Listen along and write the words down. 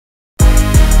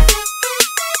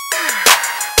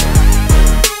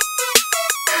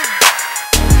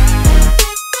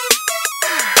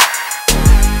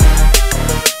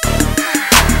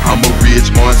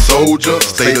soldier,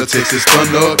 state of Texas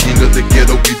thunder, king of the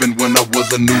ghetto even when I was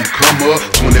a newcomer.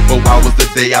 24 hours a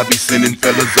day I be sending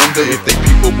fellas under. If they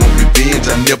people want revenge,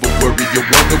 I never worry or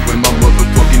wonder when my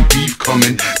motherfucking beef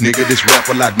coming. Nigga, this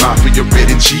rapper like mafia,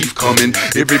 red and chief coming.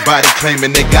 Everybody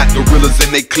claiming they got gorillas in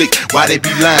they clique. Why they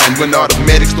be lying? When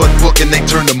automatics start fucking, they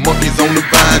turn the monkeys on the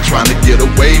vine, trying to get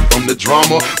away from the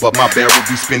drama. But my barrel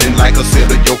be spinning like a set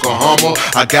of Yokohama.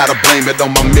 I gotta blame it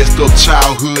on my messed up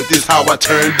childhood. This how I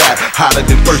turned out. Hotter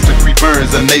than first degree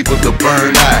burns, unable to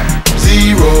burn out.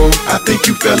 Zero, I think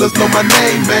you fellas know my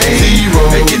name, man. Zero,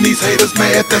 making these haters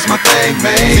mad, that's my thing,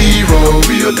 man. Zero,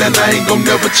 real and I ain't gon'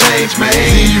 never change, man.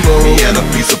 Zero, me and a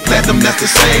piece of platinum, that's the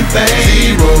same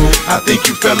thing. Zero, I think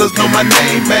you fellas know my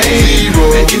name, man.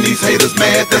 Zero, making these haters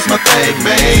mad, that's my thing,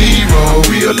 man. Zero,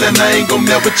 real and I ain't gon'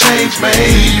 never change, man.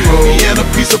 Zero, me and a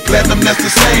piece of platinum, that's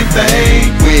the same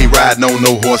thing. We ain't riding on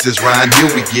no horses round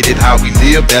here, we get it how we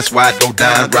live, that's why I go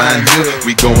down round here.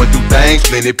 We going through things,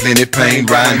 plenty pain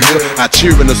round here. I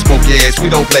cheer in the smoky ass, we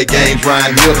don't play games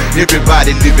round here.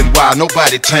 Everybody living wild,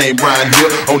 nobody tame round here.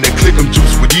 On that click 'em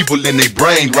juice with evil in their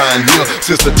brain round here.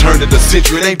 Since the turn of the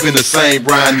century, it ain't been the same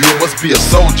round here. Must be a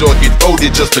soldier or get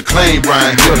voted just to claim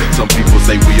round here. Some people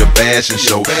say we a fashion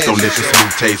show, don't let the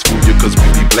smooth taste fool you, cause we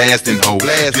be blasting ho.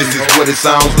 This is what it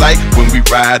sounds like when we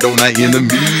ride on our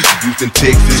enemies. Youth in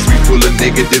Texas, we full of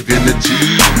negative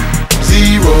energy.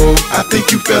 Zero, I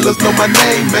think you fellas know my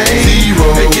name, man.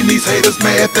 Zero, making these haters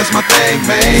mad, that's my thing,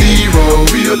 man. Zero,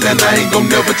 real and I ain't gon'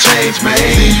 never change, man.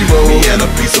 Zero, me and a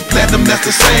piece of platinum, that's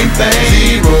the same thing.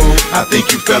 Zero, I think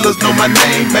you fellas know my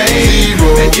name, man.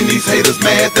 Zero, making these haters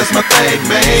mad, that's my thing,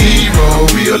 man.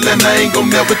 Zero, real and I ain't gon'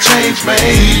 never change, man.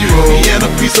 Zero, me and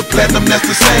a piece of platinum, that's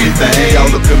the same thing.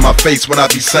 Y'all up in my face when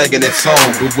I be singing that song,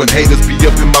 but when haters be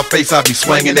up in my face, I be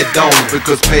swinging that dome.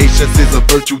 Because patience is a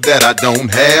virtue that I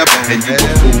don't have. And you a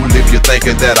fool if you're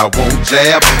thinking that I won't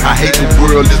jab. I hate the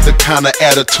world is the kind of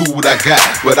attitude I got,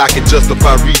 but I can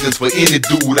justify reasons for any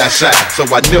dude I shot. So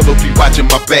I never be watching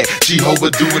my back,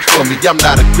 Jehovah do it for me. I'm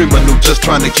not a criminal, just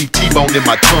trying to keep T-bone in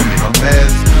my tummy. I'm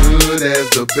as good as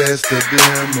the best of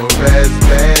them, or as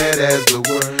bad as the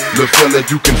worst. Little fella,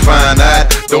 you can find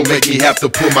out, don't make me have to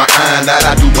pull my iron out.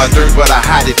 I do my dirt, but I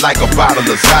hide it like a bottle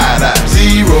of side-eye.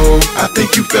 Zero, I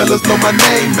think you fellas know my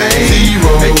name, man.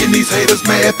 Zero, making these haters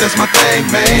mad, that's my thing,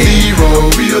 man. Zero,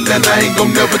 real and I ain't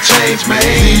gon' never change, man.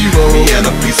 Zero, me and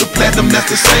a piece of platinum, that's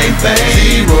the same thing.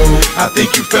 Zero, I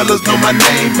think you fellas know my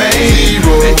name, man.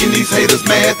 Zero, making these haters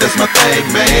mad, that's my thing,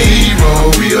 man.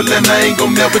 Zero, real and I ain't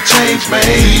gon' never change, man.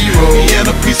 Zero, me and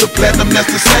a piece of platinum,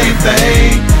 that's the same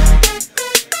thing.